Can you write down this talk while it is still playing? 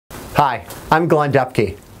Hi, I'm Glenn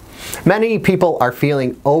Depke. Many people are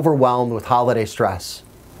feeling overwhelmed with holiday stress.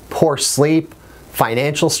 Poor sleep,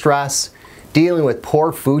 financial stress, dealing with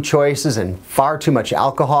poor food choices and far too much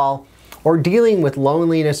alcohol, or dealing with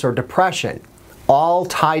loneliness or depression, all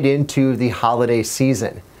tied into the holiday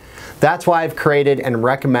season. That's why I've created and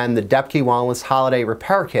recommend the Depke Wellness Holiday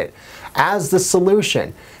Repair Kit as the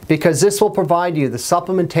solution, because this will provide you the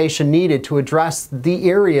supplementation needed to address the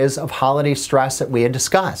areas of holiday stress that we had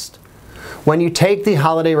discussed. When you take the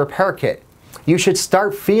Holiday Repair Kit, you should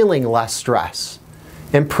start feeling less stress,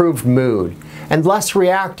 improved mood, and less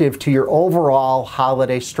reactive to your overall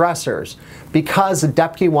holiday stressors, because the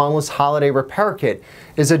Depke Wellness Holiday Repair Kit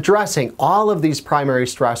is addressing all of these primary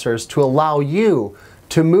stressors to allow you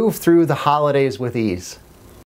to move through the holidays with ease.